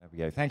we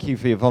go. Thank you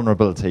for your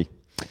vulnerability.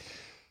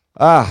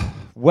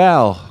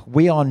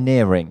 We are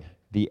nearing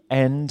the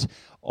end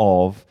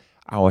of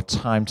our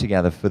time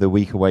together for the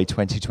Week Away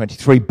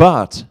 2023,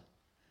 but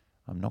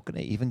I'm not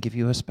going to even give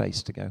you a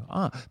space to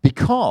go.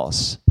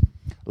 Because,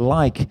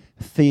 like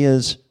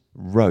Thea's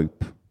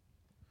rope,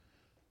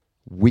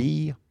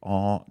 we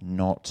are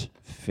not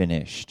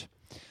finished.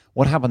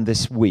 What happened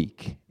this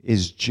week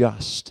is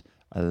just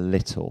a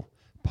little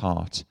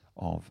part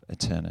of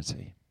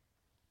eternity.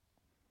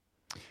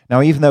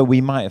 Now, even though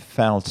we might have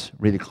felt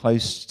really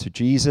close to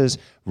Jesus,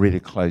 really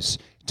close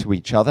to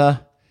each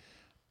other,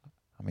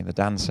 I mean, the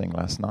dancing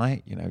last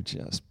night,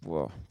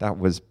 that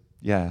was,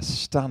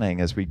 stunning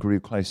as we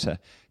grew closer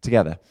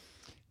together.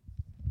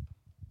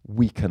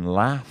 We can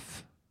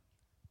laugh,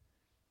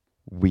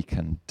 we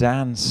can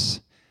dance,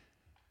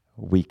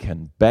 we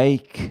can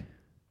bake,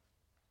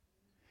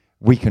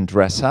 we can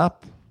dress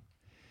up,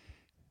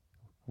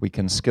 we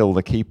can skill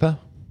the keeper,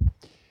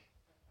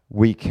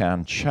 we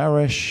can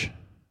cherish,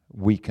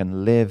 we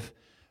can live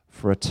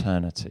for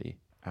eternity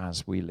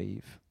as we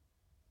leave.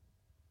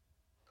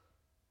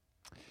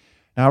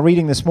 Now, our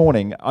reading this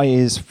morning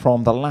is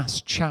from the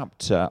last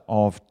chapter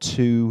of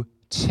 2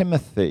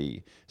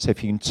 Timothy. So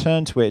if you can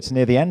turn to it, it's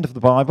near the end of the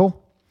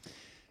Bible.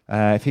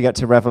 If you get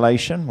to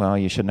Revelation, well,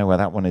 you should know where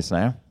that one is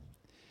now.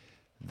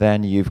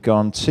 Then you've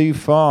gone too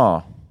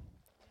far.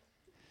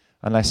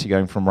 Unless you're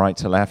going from right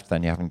to left,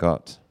 then you haven't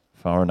got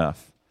far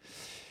enough.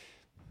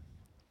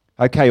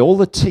 Okay, all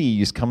the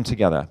T's come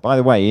together. By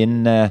the way,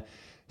 in the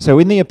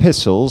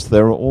epistles,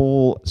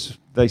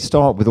 they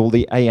start with all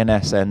the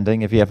A&S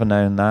ending. Have you ever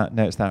known that?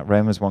 Notice that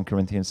Romans, 1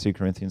 Corinthians, 2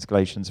 Corinthians,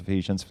 Galatians,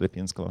 Ephesians,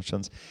 Philippians,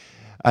 Colossians.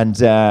 And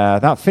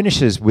that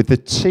finishes with the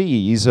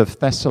T's of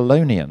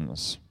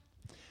Thessalonians.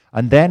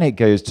 And then it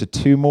goes to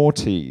two more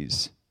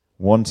T's,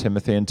 1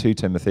 Timothy and 2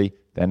 Timothy.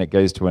 Then it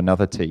goes to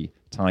another T,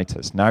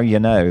 Titus. Now you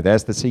know,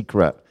 there's the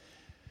secret.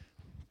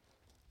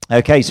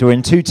 Okay, so we're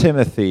in 2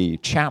 Timothy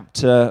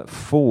chapter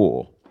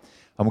 4,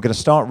 and we're going to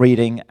start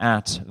reading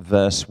at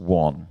verse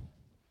 1.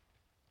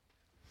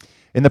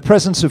 In the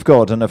presence of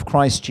God and of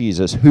Christ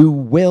Jesus, who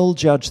will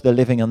judge the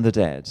living and the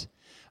dead,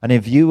 and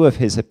in view of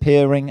his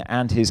appearing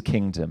and his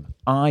kingdom,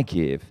 I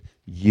give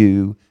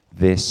you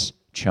this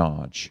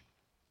charge.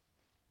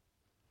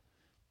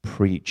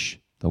 Preach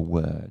the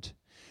word.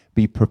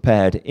 Be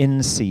prepared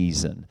in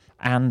season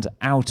and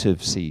out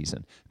of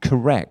season.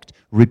 Correct,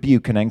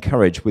 rebuke, and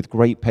encourage with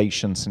great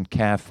patience and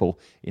careful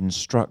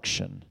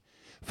instruction.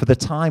 For the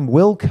time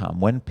will come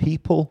when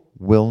people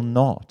will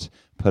not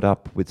put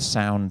up with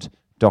sound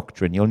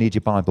doctrine. You'll need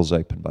your Bibles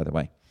open, by the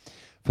way.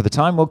 For the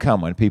time will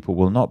come when people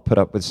will not put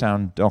up with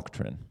sound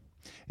doctrine.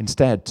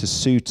 Instead, to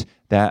suit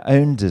their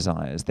own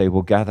desires, they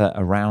will gather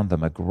around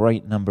them a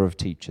great number of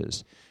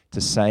teachers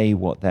to say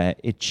what their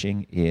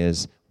itching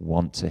ears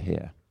want to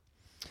hear.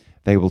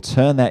 They will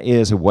turn their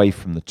ears away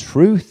from the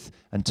truth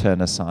and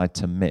turn aside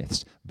to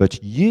myths.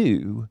 But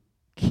you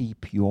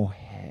keep your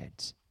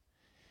head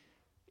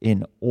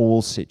in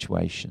all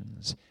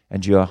situations,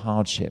 endure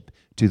hardship,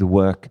 do the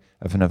work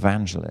of an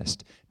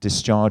evangelist,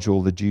 discharge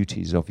all the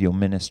duties of your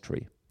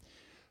ministry.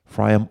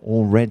 For I am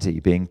already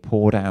being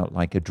poured out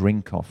like a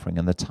drink offering,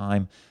 and the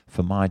time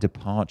for my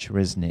departure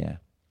is near.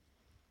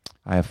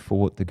 I have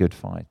fought the good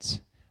fight.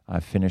 I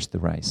have finished the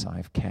race. I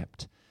have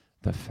kept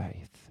the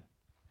faith.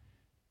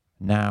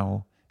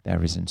 Now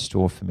there is in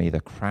store for me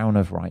the crown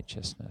of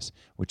righteousness,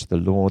 which the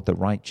Lord, the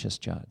righteous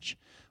judge,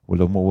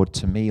 will award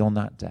to me on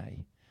that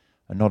day,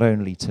 and not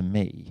only to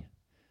me,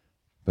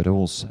 but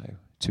also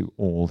to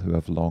all who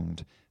have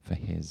longed for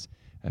his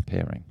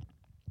appearing.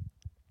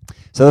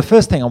 So the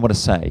first thing I want to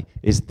say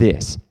is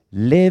this: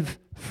 live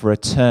for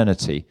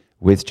eternity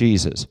with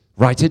Jesus.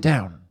 Write it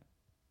down.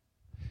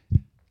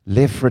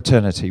 Live for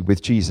eternity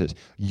with Jesus.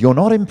 You're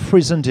not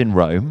imprisoned in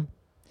Rome.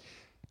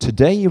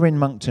 Today you're in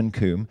Monkton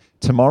Combe.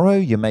 Tomorrow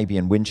you may be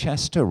in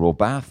Winchester or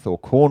Bath or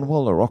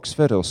Cornwall or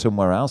Oxford or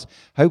somewhere else.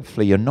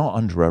 Hopefully you're not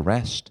under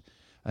arrest.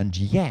 And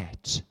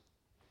yet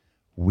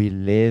we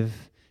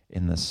live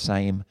in the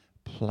same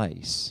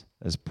place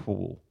as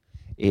Paul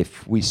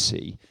if we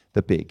see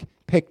the big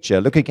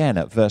picture. Look again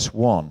at verse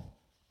 1.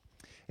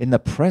 In the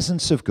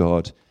presence of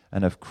God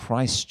and of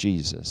Christ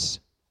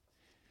Jesus.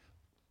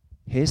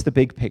 Here's the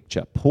big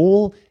picture.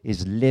 Paul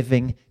is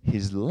living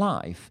his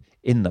life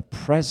in the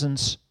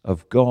presence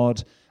of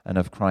God and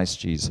of Christ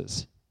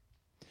Jesus.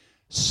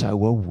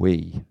 So are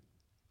we.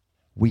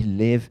 We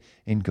live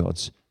in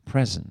God's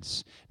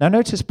presence. Now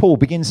notice Paul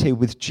begins here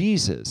with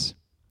Jesus.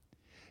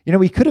 You know,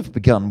 he could have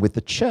begun with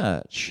the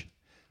church.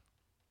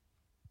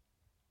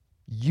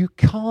 You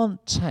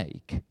can't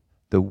take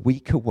the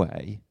weak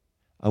away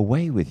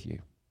with you.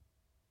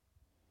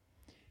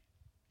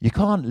 You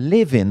can't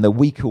live in the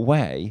week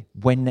away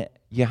when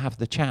you have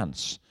the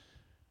chance.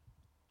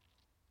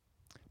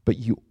 But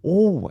you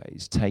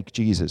always take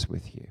Jesus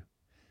with you.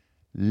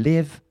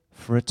 Live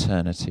for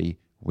eternity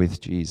with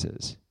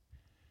Jesus.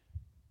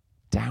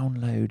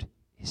 Download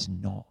is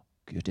not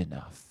good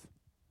enough.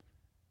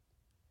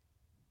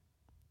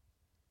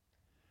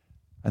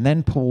 And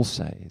then Paul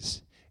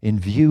says, in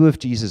view of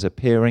Jesus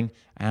appearing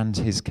and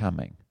his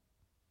coming.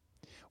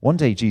 One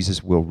day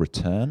Jesus will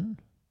return.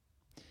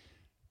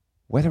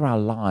 Whether our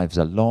lives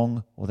are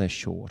long or they're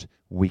short,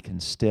 we can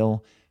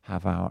still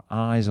have our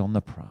eyes on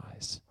the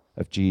prize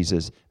of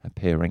Jesus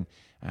appearing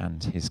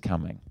and his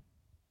coming.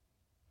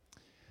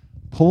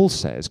 Paul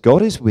says,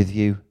 God is with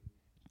you.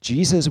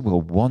 Jesus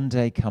will one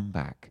day come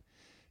back.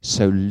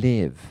 So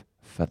live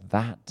for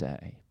that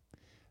day.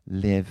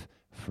 Live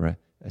for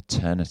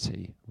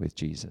eternity with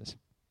Jesus.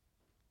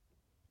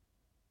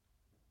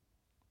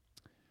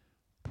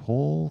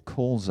 Paul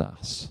calls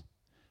us,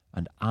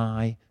 and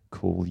I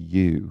call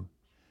you.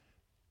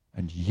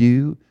 And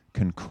you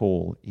can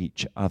call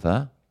each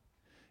other.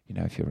 You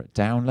know, if you're at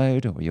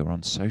Download or you're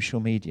on social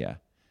media,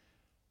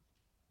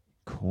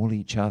 call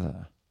each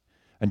other.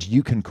 And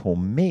you can call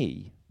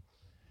me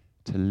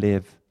to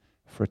live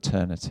for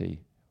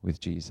eternity with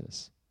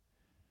Jesus.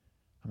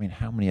 I mean,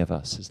 how many of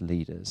us as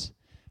leaders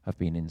have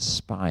been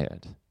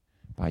inspired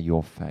by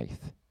your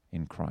faith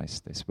in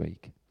Christ this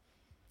week?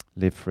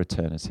 Live for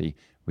eternity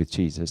with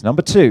Jesus.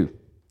 Number 2,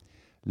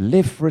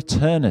 live for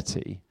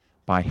eternity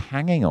by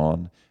hanging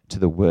on to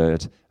the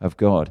Word of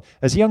God.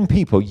 As young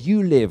people,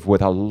 you live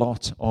with a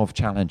lot of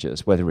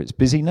challenges, whether it's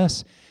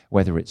busyness,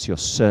 whether it's your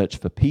search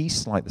for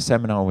peace, like the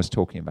seminar I was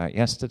talking about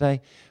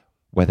yesterday,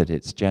 whether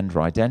it's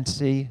gender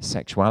identity,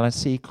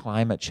 sexuality,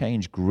 climate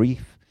change,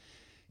 grief.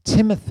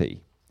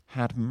 Timothy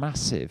had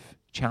massive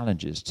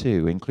challenges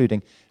too,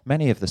 including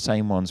many of the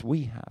same ones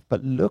we have.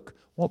 But look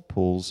what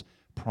Paul's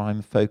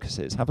prime focus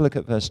is. Have a look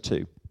at verse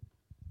 2.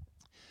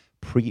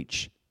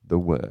 Preach the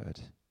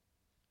word.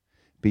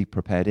 Be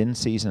prepared in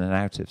season and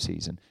out of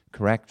season.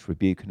 Correct,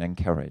 rebuke, and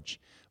encourage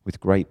with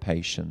great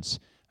patience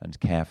and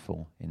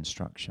careful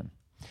instruction.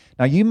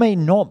 Now, you may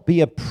not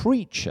be a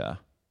preacher,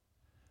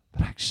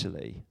 but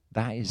actually,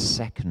 that is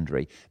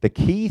secondary. The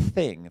key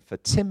thing for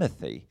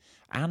Timothy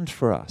and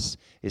for us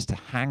is to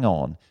hang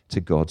on to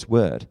God's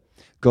word.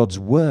 God's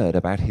word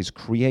about his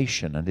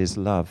creation and his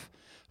love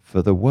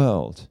for the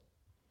world.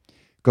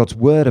 God's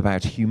word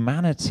about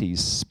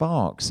humanity's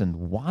sparks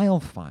and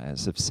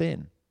wildfires of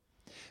sin.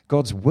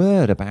 God's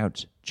word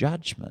about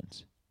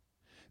judgment.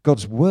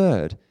 God's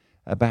word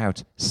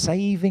about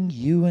saving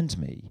you and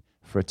me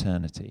for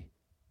eternity.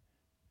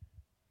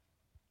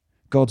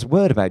 God's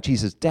word about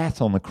Jesus'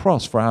 death on the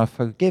cross for our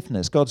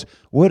forgiveness. God's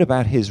word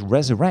about his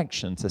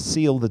resurrection to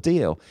seal the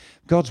deal.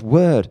 God's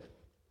word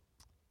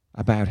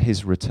about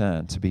his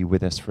return to be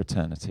with us for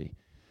eternity.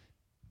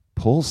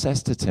 Paul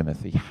says to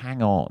Timothy,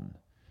 hang on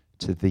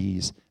to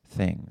these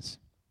things.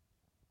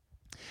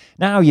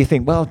 Now you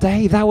think, well,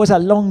 Dave, that was a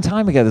long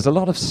time ago. There's a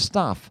lot of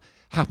stuff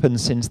happened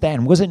since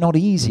then. Was it not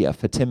easier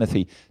for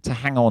Timothy to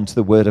hang on to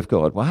the word of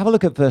God? Well, have a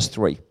look at verse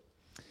 3.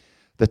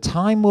 The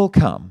time will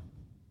come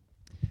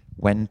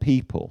when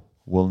people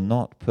will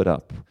not put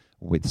up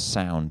with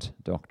sound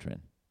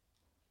doctrine.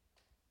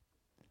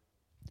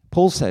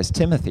 Paul says,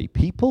 Timothy,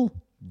 people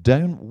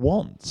don't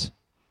want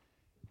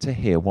to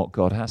hear what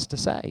God has to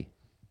say.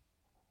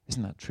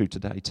 Isn't that true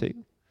today too?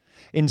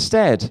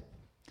 Instead,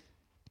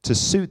 to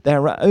suit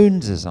their own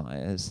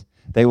desires,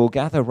 they will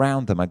gather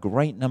round them a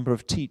great number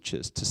of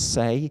teachers to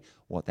say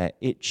what their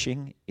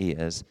itching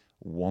ears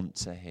want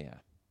to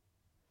hear.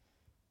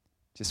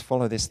 Just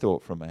follow this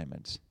thought for a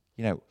moment.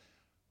 You know,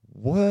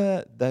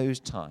 were those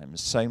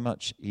times so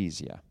much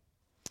easier?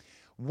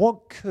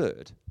 What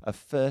could a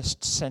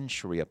first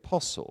century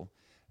apostle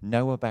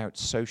know about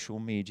social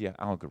media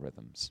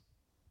algorithms?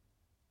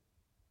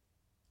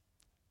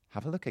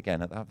 Have a look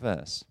again at that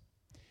verse.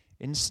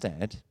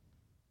 Instead,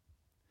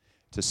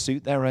 to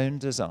suit their own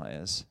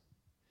desires,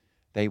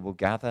 they will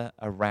gather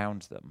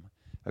around them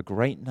a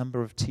great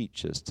number of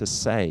teachers to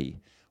say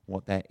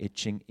what their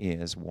itching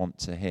ears want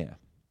to hear.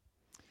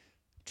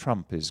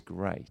 Trump is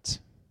great.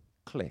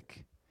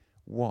 Click.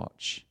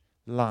 Watch,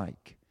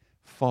 like,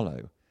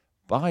 follow.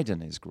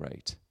 Biden is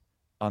great.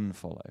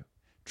 Unfollow.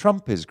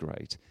 Trump is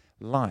great.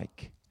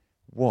 Like,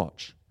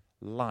 watch,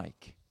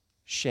 like,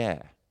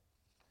 share,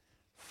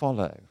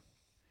 follow.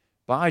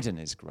 Biden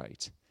is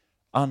great.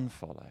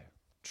 Unfollow.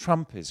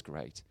 Trump is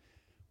great.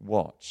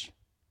 Watch.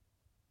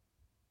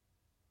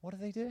 What are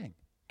they doing?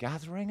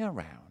 Gathering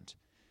around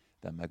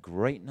them a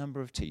great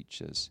number of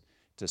teachers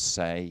to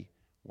say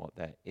what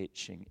their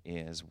itching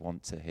ears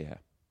want to hear.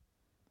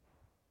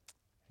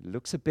 It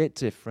looks a bit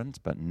different,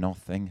 but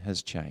nothing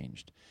has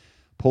changed.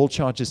 Paul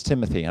charges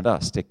Timothy and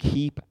us to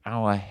keep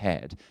our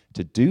head,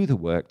 to do the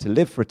work, to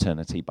live for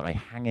eternity by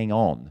hanging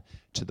on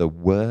to the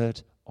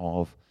Word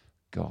of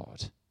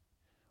God.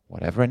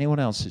 Whatever anyone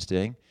else is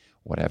doing,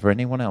 whatever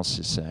anyone else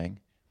is saying,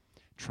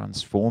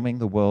 transforming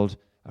the world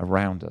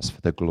around us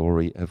for the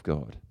glory of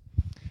God.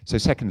 So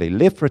secondly,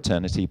 live for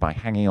eternity by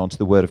hanging on to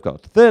the Word of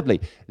God.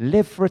 Thirdly,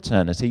 live for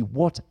eternity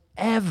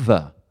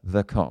whatever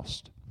the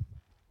cost.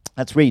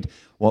 Let's read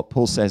what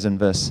Paul says in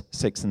verse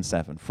 6 and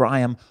 7. For I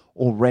am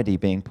already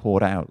being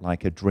poured out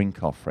like a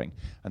drink offering,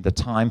 and the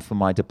time for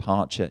my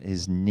departure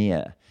is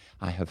near.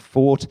 I have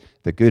fought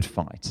the good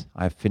fight.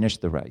 I have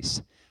finished the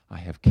race. I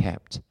have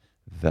kept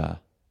the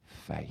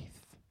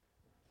faith.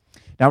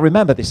 Now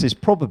remember, this is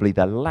probably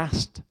the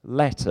last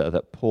letter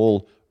that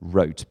Paul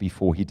wrote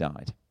before he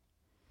died.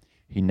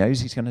 He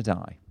knows he's going to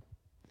die.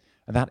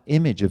 And that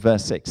image of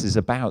verse 6 is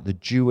about the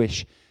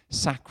Jewish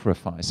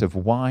sacrifice of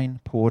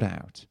wine poured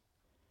out.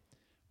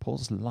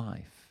 Paul's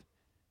life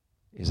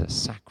is a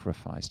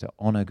sacrifice to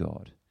honor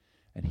God,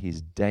 and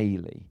he's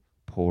daily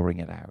pouring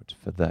it out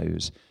for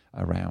those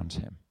around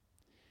him.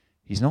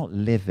 He's not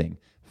living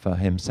for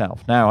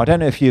himself. Now, I don't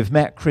know if you've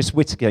met Chris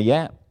Whittaker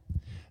yet.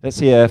 Let's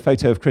see a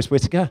photo of Chris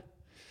Whittaker.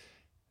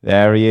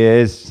 There he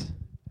is.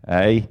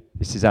 Hey,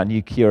 this is our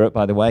new curate,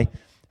 by the way,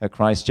 at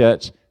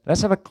Christchurch.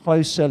 Let's have a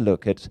closer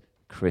look at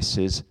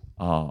Chris's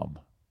arm.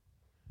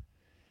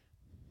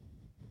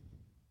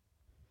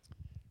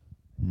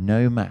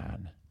 No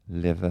man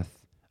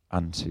liveth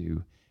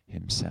unto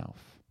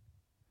himself.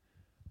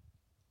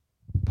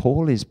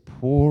 Paul is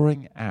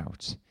pouring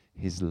out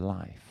his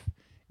life,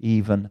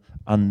 even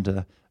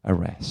under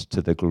arrest,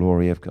 to the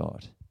glory of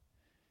God.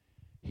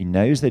 He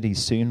knows that he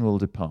soon will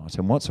depart.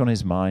 And what's on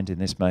his mind in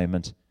this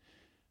moment?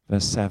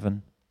 Verse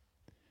 7,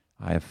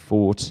 I have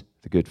fought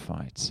the good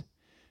fight.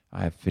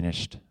 I have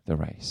finished the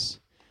race.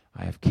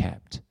 I have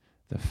kept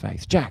the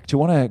faith. Jack, do you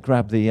want to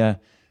grab the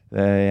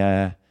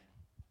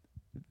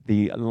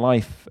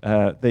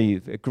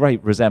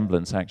great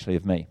resemblance, actually,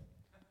 of me?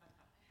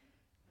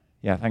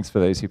 Yeah, thanks for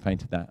those who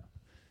painted that.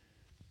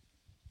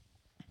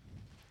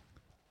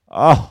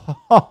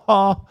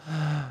 Oh,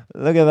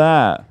 look at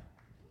that.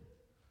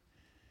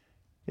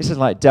 This is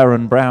like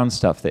Darren Brown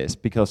stuff, this,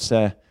 because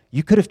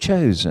you could have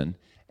chosen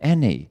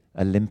any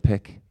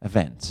Olympic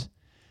event,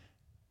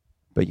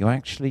 but you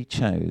actually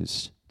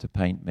chose to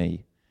paint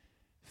me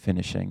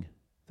finishing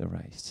the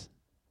race.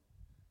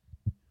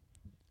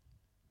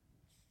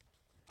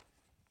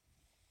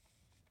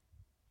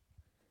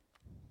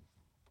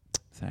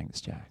 Thanks,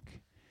 Jack.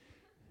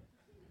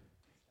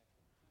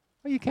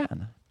 Oh, you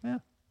can, yeah.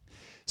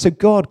 So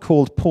God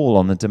called Paul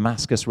on the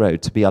Damascus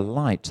road to be a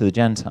light to the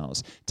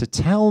Gentiles, to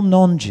tell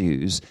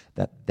non-Jews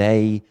that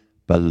they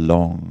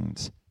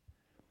belonged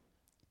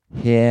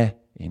here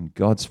in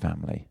God's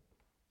family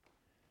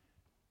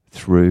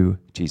through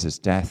Jesus'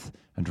 death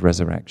and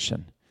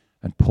resurrection.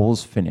 And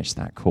Paul's finished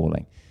that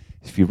calling.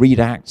 If you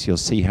read Acts, you'll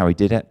see how he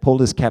did it. Paul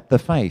has kept the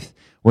faith.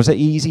 Was it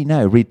easy?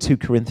 No. Read 2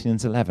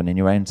 Corinthians 11 in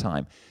your own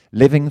time.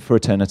 Living for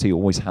eternity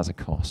always has a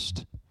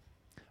cost.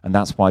 And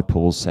that's why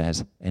Paul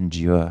says,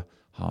 endure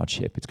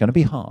hardship. It's going to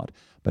be hard,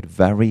 but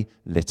very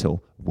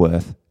little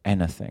worth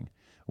anything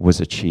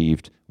was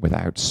achieved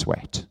without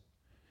sweat.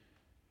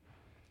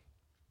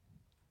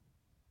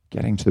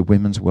 Getting to the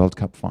Women's World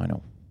Cup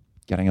final,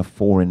 getting a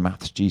 4 in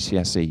maths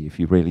GCSE if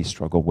you really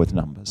struggle with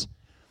numbers.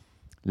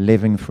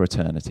 Living for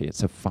eternity,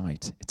 it's a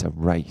fight, it's a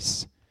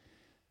race.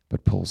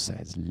 But Paul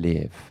says,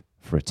 live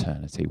for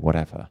eternity,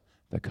 whatever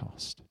the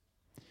cost.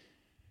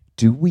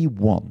 Do you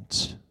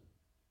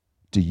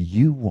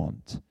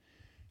want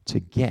to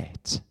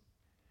get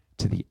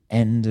to the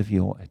end of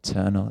your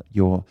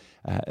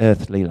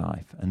earthly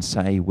life and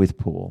say with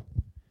Paul,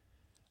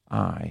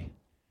 I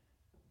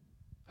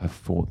have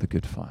fought the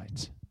good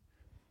fight.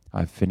 I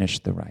have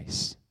finished the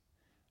race.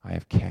 I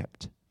have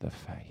kept the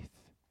faith.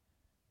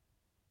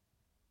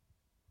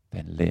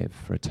 Then live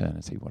for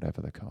eternity,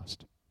 whatever the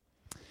cost.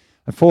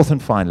 And fourth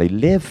and finally,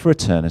 live for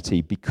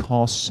eternity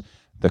because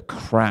the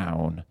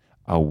crown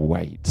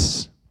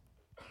awaits.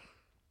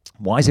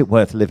 Why is it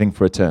worth living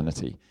for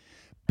eternity?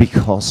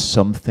 Because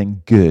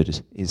something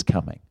good is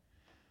coming.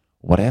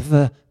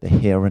 Whatever the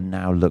here and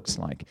now looks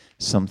like,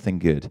 something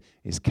good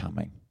is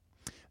coming.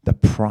 The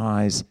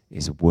prize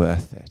is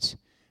worth it.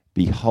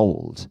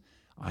 Behold,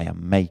 I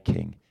am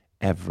making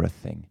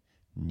everything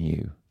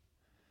new.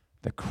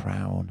 The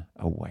crown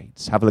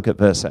awaits. Have a look at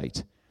verse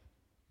 8.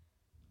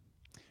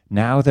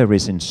 Now there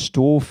is in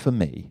store for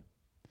me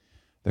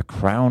the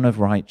crown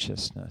of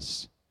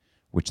righteousness,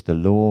 which the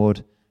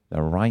Lord,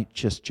 the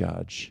righteous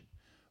judge,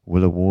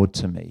 will award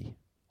to me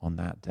on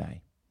that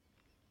day.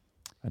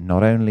 And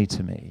not only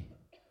to me,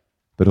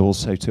 but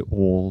also to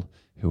all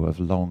who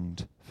have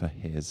longed for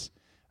his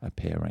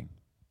appearing.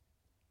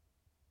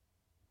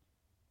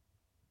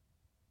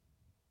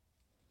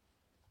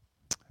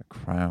 A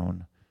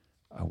crown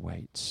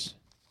awaits.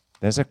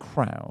 There's a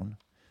crown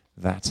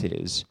that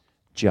is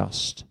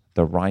just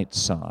the right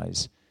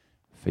size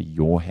for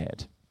your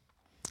head.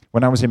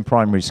 When I was in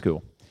primary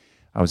school,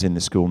 I was in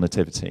the school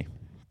nativity.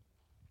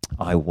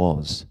 I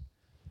was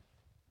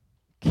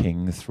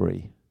King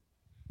 3.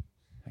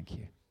 Thank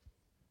you.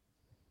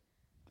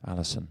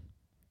 Alison,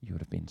 you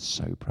would have been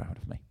so proud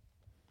of me.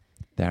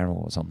 There I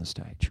was on the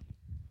stage.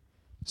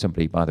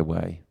 Somebody, by the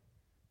way,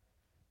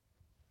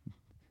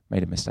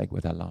 made a mistake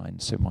with their line,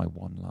 so my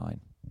one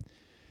line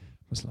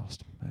was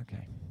lost.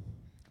 Okay.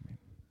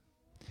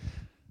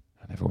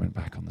 I never went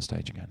back on the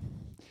stage again.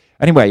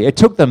 Anyway, it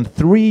took them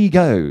 3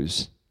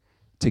 goes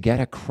to get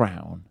a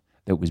crown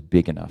that was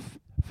big enough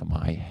for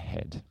my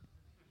head.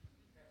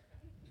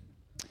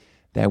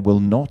 There will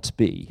not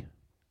be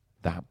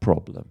that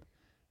problem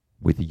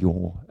with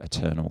your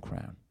eternal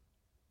crown.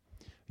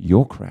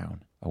 Your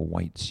crown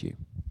awaits you.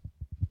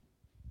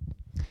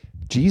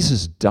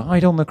 Jesus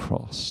died on the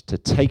cross to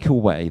take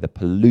away the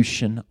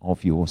pollution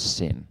of your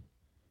sin,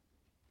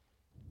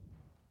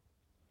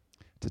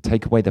 to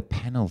take away the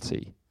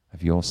penalty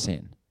of your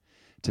sin,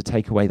 to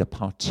take away the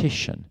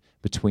partition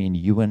between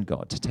you and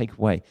God, to take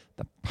away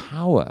the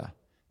power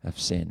of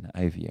sin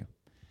over you.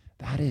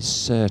 That is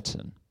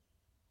certain.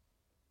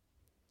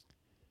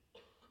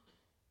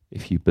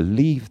 If you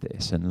believe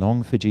this and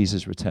long for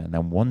Jesus' return,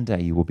 then one day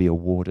you will be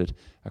awarded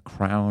a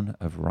crown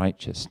of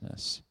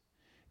righteousness,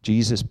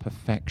 Jesus'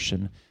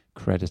 perfection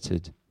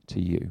credited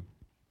to you.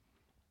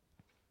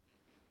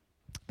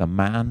 The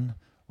man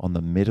on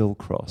the middle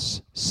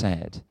cross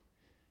said,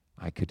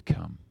 I could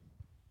come.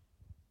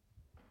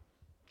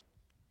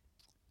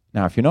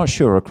 Now, if you're not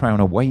sure a crown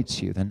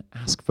awaits you, then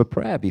ask for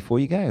prayer before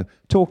you go.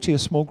 Talk to your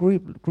small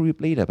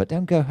group leader, but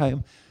don't go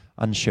home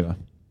unsure.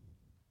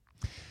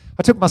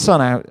 I took my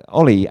son,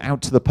 Ollie,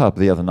 out to the pub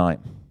the other night.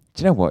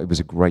 Do you know what? It was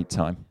a great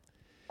time.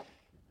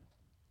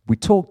 We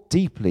talked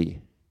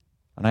deeply,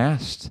 and I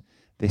asked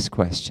this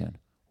question: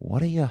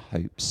 what are your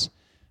hopes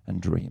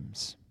and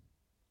dreams?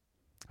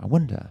 I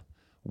wonder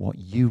what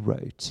you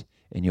wrote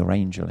in your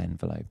angel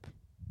envelope.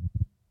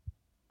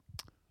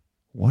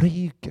 What are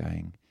you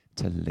going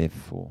to live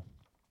for?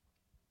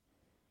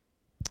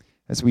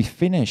 As we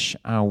finish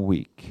our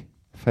week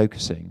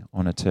focusing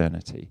on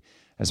eternity,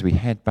 as we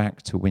head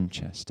back to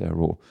Winchester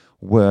or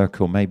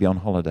work or maybe on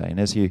holiday, and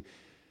as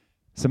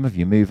some of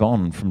you move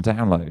on from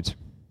download,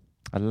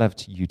 I'd love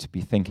you to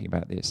be thinking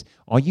about this.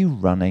 Are you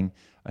running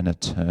an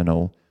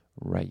eternal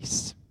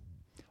race?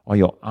 Are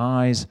your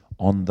eyes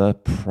on the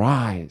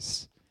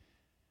prize,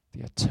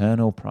 the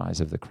eternal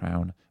prize of the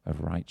crown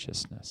of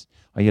righteousness?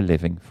 Are you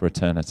living for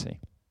eternity?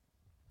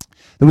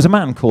 There was a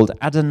man called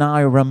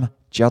Adoniram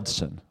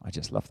Judson. I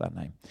just love that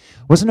name.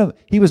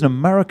 He was an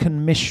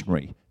American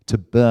missionary to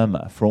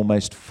Burma for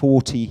almost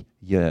 40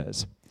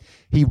 years.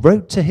 He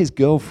wrote to his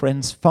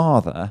girlfriend's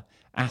father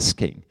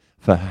asking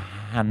for her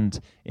hand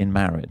in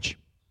marriage.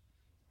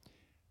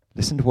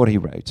 Listen to what he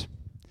wrote.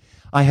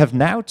 I have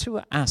now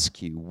to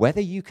ask you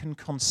whether you can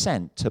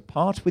consent to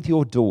part with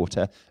your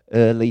daughter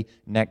early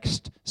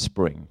next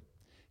spring,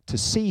 to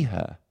see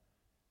her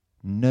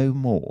no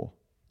more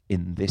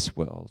in this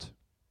world.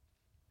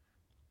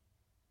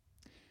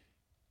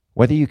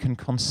 Whether you can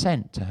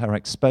consent to her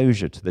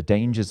exposure to the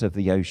dangers of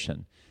the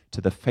ocean, to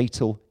the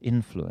fatal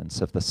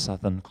influence of the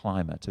southern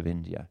climate of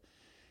India,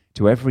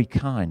 to every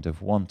kind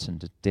of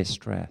wanton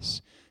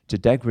distress, to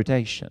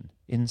degradation,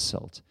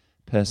 insult,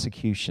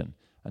 persecution,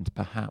 and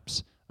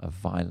perhaps a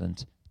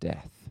violent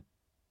death.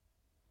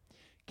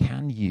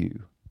 Can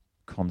you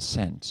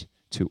consent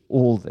to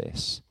all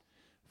this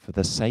for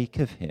the sake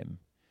of him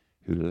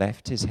who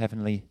left his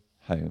heavenly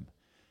home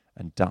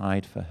and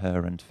died for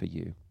her and for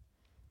you?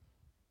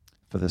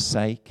 For the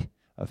sake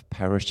of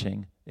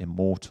perishing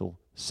immortal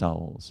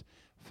souls,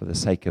 for the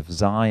sake of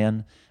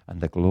Zion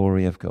and the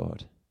glory of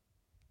God.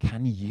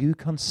 Can you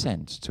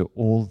consent to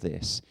all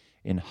this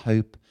in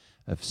hope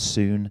of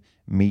soon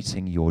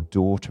meeting your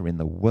daughter in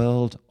the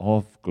world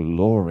of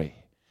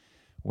glory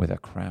with a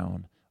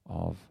crown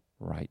of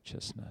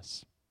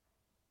righteousness?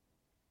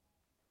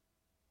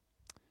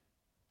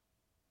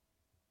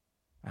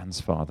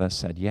 Anne's father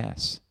said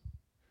yes.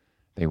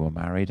 They were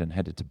married and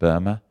headed to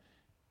Burma.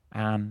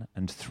 Anne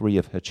and 3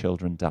 of her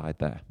children died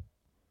there.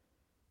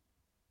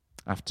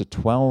 After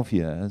 12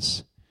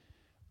 years,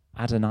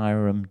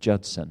 Adoniram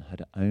Judson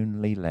had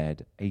only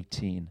led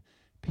 18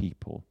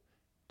 people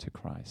to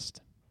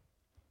Christ.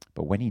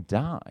 But when he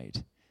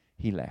died,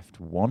 he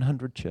left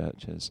 100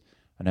 churches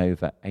and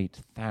over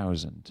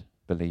 8,000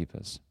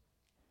 believers.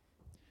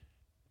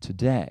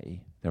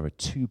 Today, there are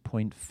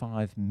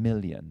 2.5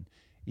 million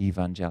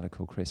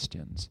evangelical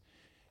Christians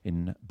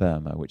in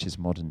Burma, which is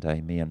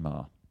modern-day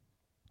Myanmar.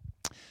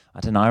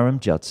 Adoniram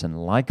Judson,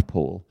 like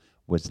Paul,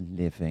 was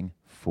living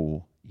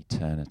for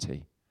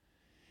eternity.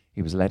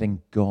 He was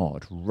letting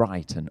God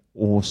write an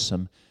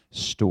awesome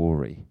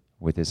story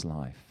with his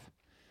life,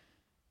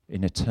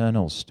 an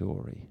eternal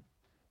story,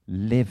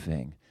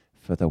 living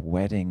for the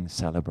wedding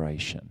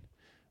celebration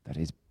that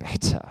is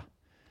better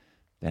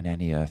than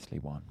any earthly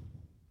one.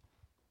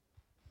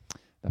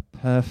 The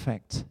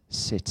perfect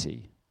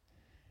city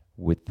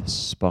with the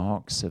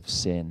sparks of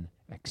sin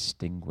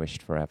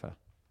extinguished forever.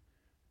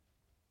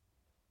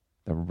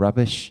 The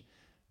rubbish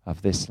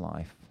of this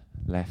life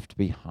left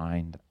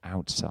behind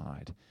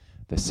outside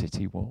the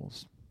city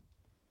walls.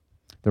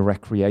 The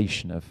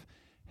recreation of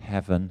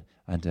heaven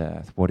and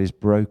earth, what is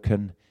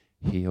broken,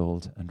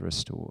 healed, and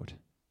restored.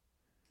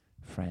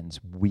 Friends,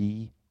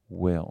 we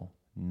will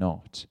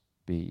not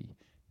be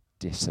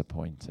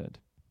disappointed.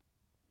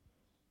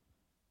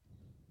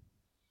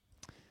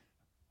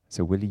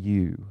 So will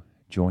you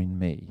join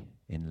me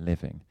in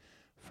living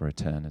for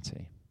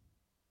eternity?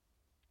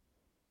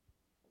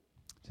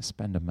 Just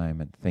spend a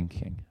moment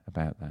thinking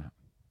about that.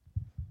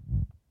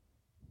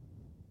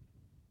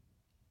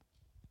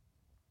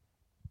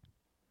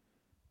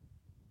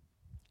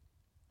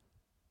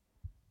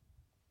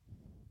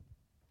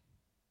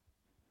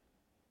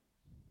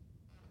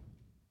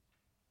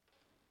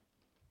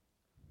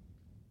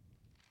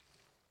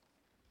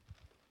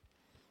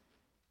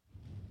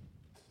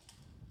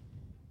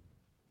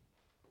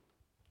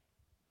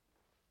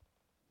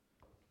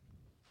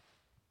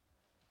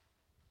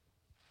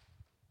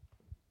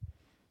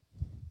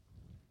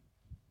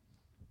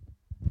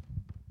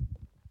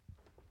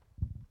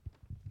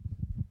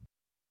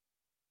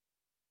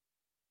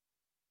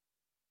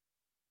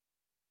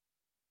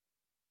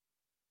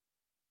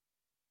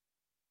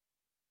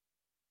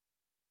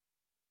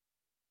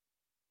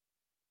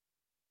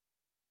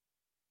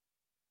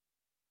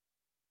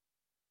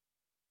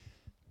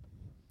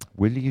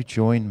 Will you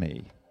join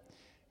me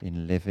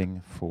in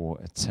living for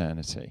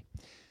eternity?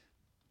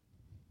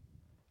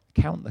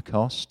 Count the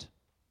cost,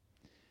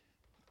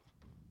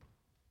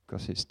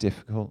 because it's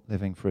difficult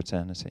living for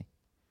eternity.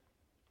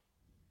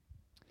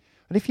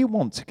 And if you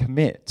want to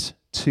commit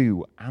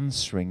to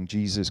answering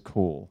Jesus'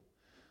 call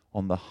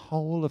on the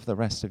whole of the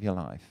rest of your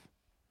life,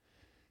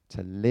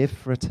 to live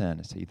for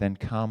eternity, then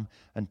come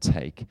and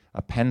take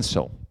a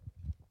pencil.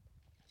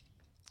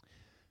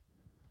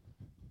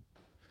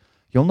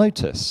 You'll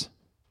notice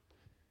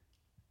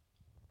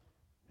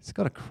it's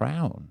got a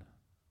crown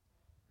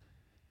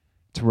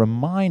to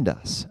remind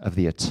us of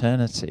the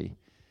eternity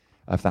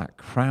of that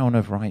crown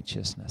of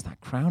righteousness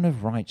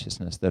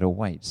that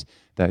awaits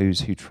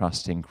those who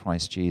trust in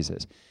Christ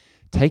Jesus.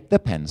 Take the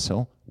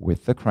pencil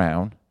with the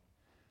crown,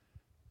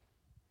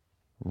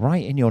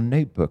 write in your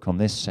notebook on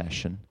this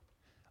session,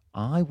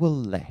 I will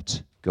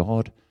let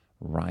God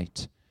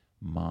write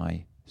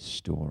my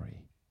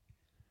story.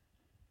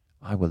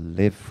 I will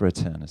live for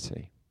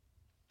eternity.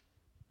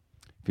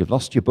 If you've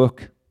lost your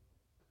book,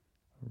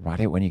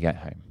 write it when you get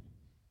home.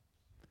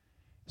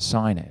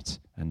 Sign it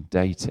and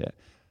date it.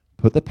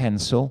 Put the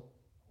pencil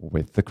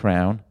with the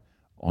crown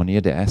on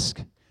your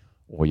desk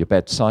or your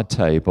bedside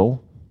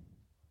table.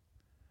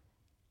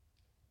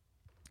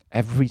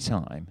 Every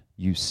time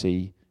you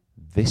see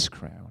this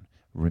crown,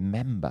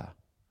 remember,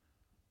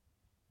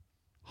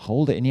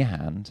 hold it in your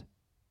hand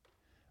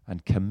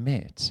and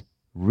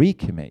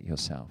recommit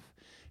yourself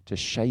to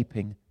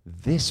shaping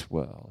this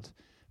world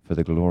for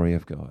the glory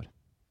of God.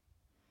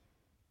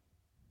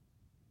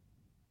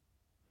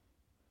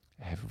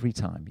 Every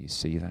time you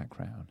see that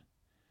crown,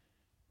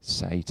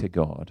 say to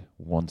God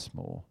once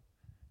more,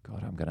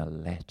 God, I'm going to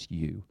let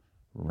you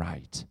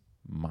write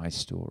my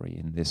story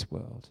in this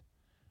world.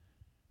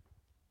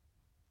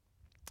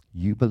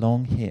 You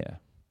belong here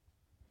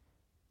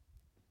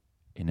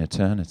in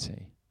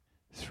eternity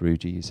through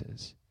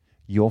Jesus.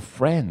 Your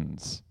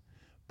friends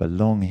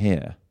belong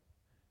here.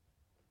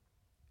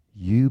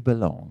 You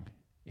belong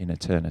in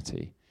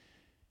eternity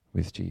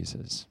with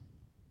Jesus.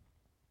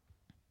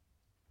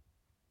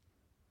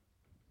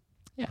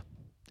 Yeah.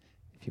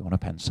 If you want a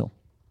pencil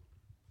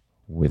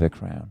with a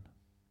crown,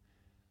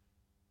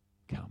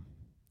 come,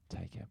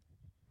 take it.